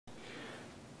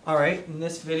Alright, in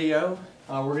this video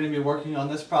we're going to be working on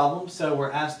this problem. So we're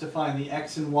asked to find the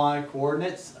x and y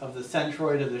coordinates of the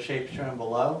centroid of the shape shown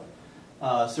below.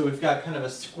 So we've got kind of a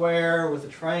square with a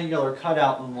triangular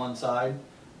cutout on one side.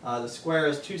 The square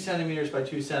is 2 centimeters by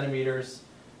 2 centimeters,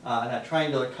 and that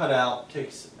triangular cutout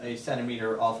takes a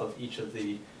centimeter off of each of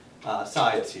the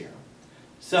sides here.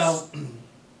 So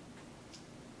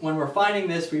when we're finding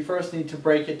this, we first need to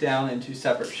break it down into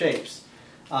separate shapes.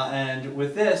 And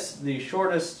with this, the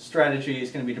shortest strategy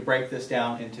is going to be to break this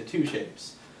down into two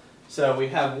shapes. So we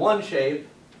have one shape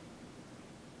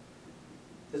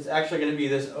that's actually going to be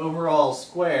this overall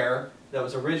square that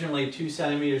was originally 2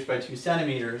 centimeters by 2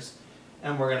 centimeters,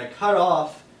 and we're going to cut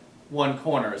off one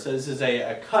corner. So this is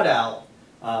a cutout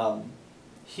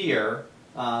here.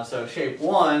 So shape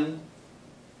 1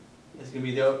 is going to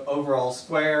be the overall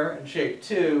square, and shape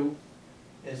 2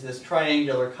 is this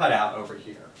triangular cutout over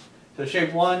here. So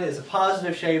shape 1 is a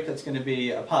positive shape that's going to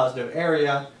be a positive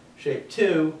area. Shape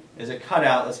 2 is a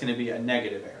cutout that's going to be a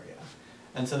negative area.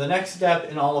 And so the next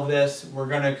step in all of this, we're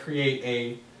going to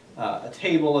create a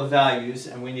table of values,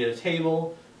 and we need a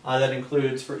table that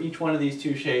includes, for each one of these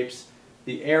two shapes,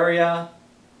 the area,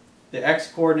 the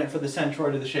x-coordinate for the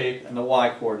centroid of the shape, and the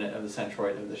y-coordinate of the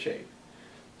centroid of the shape.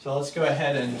 So let's go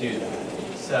ahead and do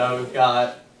that. So we've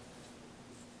got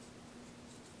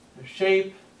the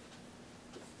shape,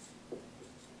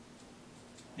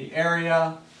 the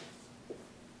area,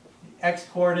 the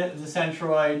x-coordinate of the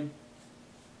centroid,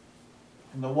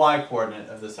 and the y-coordinate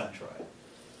of the centroid.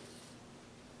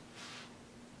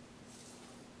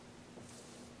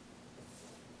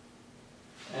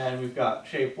 And we've got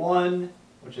shape 1,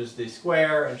 which is the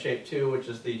square, and shape 2, which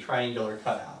is the triangular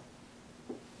cutout.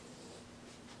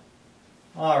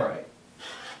 Alright.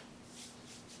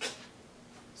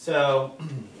 So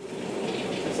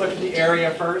let's look at the area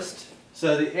first.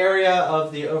 So the area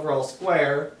of the overall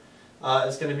square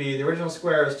is going to be, the original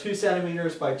square is 2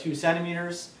 centimeters by 2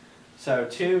 centimeters. So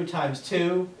 2 times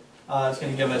 2 is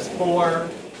going to give us 4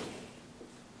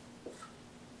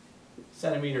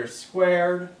 centimeters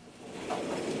squared.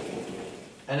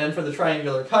 And then for the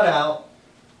triangular cutout,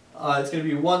 it's going to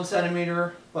be 1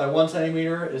 centimeter by 1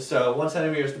 centimeter. So 1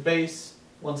 centimeter is the base,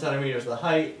 1 centimeter is the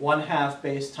height, 1/2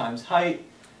 base times height.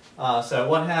 So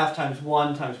 1/2 times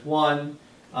 1 times 1.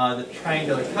 The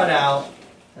triangular cutout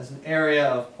has an area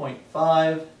of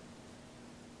 0.5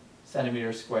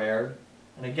 centimeters squared.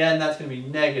 And again, that's going to be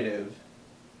negative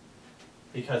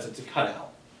because it's a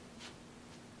cutout.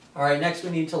 Alright, next we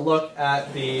need to look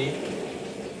at the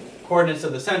coordinates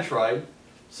of the centroid.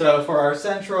 So for our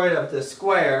centroid of the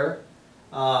square,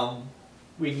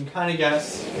 we can kind of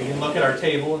guess, we can look at our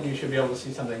table and you should be able to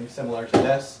see something similar to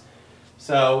this.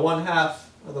 So 1/2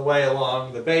 of the way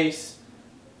along the base,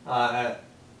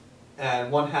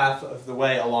 and 1/2 of the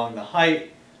way along the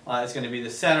height is going to be the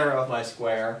center of my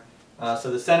square. So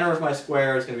the center of my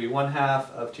square is going to be 1/2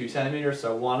 of 2 centimeters,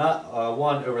 so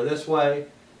 1 over this way,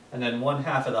 and then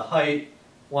 1/2 of the height,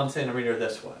 1 centimeter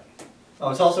this way.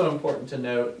 It's also important to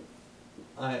note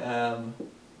I am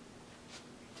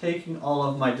taking all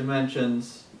of my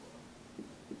dimensions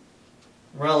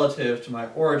relative to my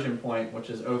origin point,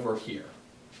 which is over here.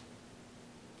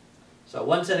 So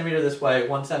 1 centimeter this way,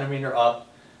 1 centimeter up.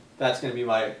 That's going to be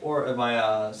my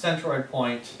centroid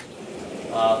point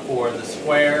for the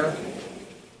square. So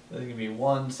it's going to be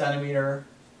 1 centimeter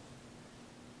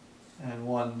and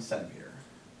 1 centimeter.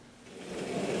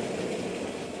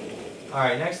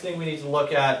 Alright, next thing we need to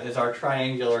look at is our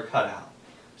triangular cutout.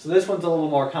 So this one's a little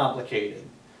more complicated.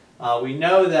 We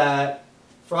know that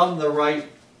from the right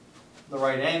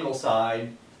angle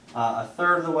side,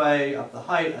 1/3 of the way up the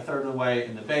height, 1/3 of the way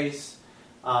in the base.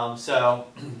 So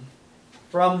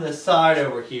from this side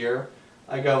over here,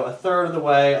 I go 1/3 of the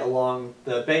way along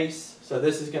the base. So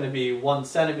this is going to be 1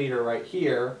 centimeter right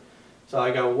here. So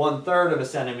I go 1/3 of a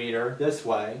centimeter this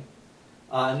way.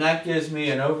 And that gives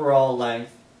me an overall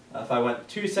length. If I went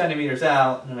 2 centimeters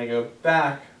out and I go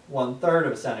back 1/3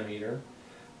 of a centimeter,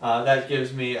 that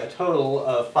gives me a total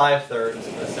of 5/3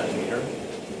 of a centimeter.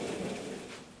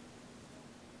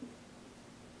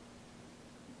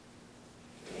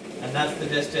 And that's the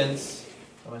distance.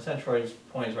 My centroid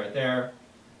point is right there.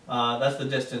 That's the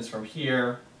distance from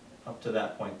here up to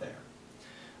that point there.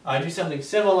 I do something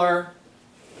similar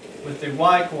with the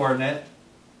y-coordinate.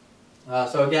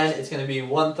 So again, it's going to be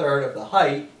 1/3 of the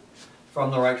height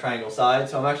from the right triangle side.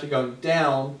 So I'm actually going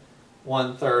down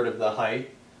 1/3 of the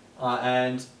height.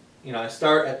 And I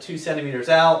start at 2 centimeters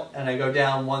out and I go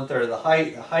down 1/3 of the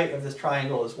height. The height of this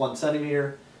triangle is 1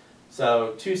 centimeter.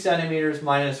 So 2 centimeters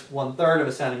minus 1/3 of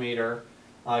a centimeter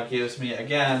gives me,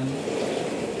 again,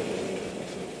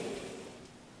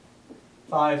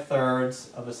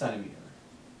 5/3 of a centimeter.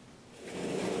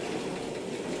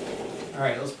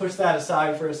 Alright, let's push that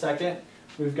aside for a second.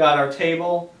 We've got our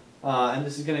table, and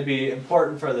this is going to be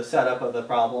important for the setup of the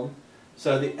problem.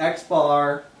 So the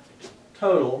x-bar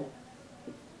total,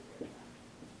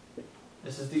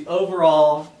 this is the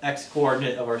overall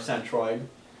x-coordinate of our centroid,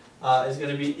 is going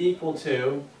to be equal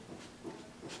to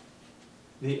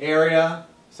the area,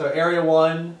 so area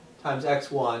 1 times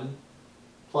x1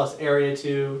 plus area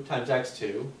 2 times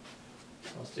x2.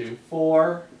 Let's do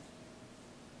 4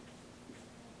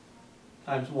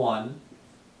 times 1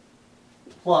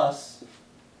 plus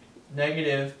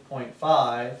negative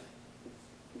 0.5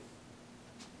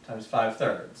 times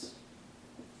 5/3.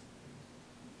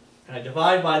 And I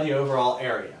divide by the overall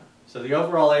area. So the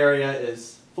overall area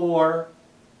is 4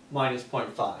 minus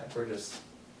 0.5, or just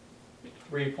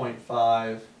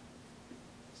 3.5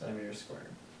 centimeters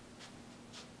squared.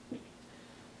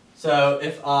 So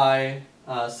if I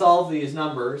solve these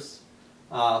numbers,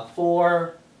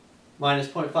 4 minus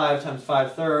 0.5 times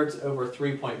 5/3 over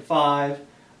 3.5,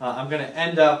 I'm going to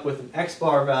end up with an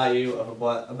x-bar value of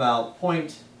about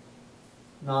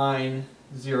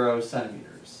 0.90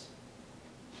 centimeters.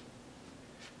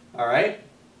 Alright,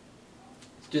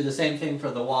 let's do the same thing for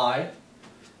the y.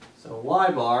 So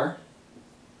y-bar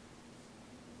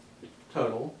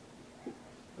total,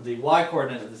 the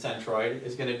y-coordinate of the centroid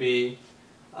is going to be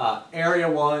area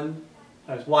 1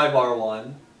 times y-bar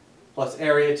 1 plus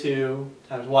area 2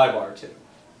 times y-bar 2.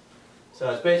 So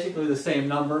it's basically the same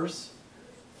numbers.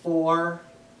 4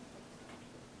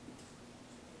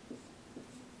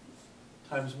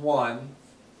 times 1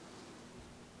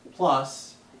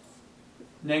 plus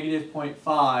negative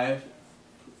 0.5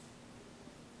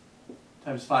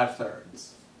 times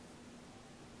 5/3.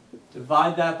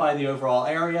 Divide that by the overall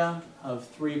area of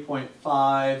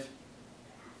 3.5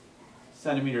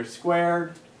 centimeters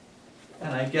squared,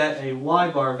 and I get a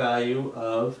y-bar value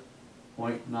of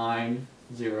 0.90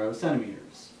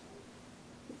 centimeters.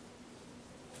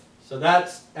 So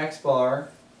that's x-bar,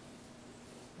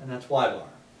 and that's y-bar.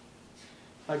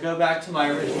 If I go back to my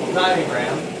original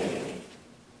diagram,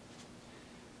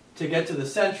 to get to the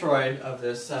centroid of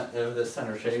this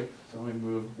center shape, so let me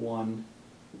move one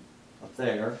up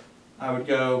there, I would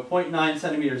go 0.9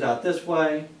 centimeters out this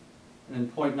way, and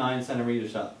then 0.9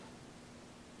 centimeters up.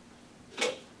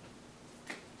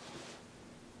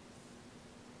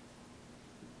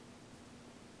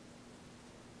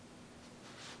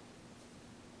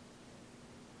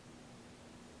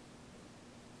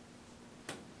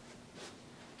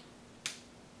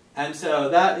 And so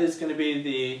that is going to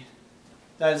be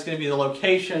the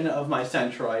location of my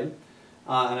centroid,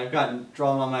 and I've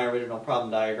drawn on my original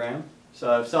problem diagram.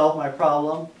 So I've solved my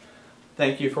problem.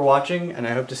 Thank you for watching, and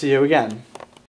I hope to see you again.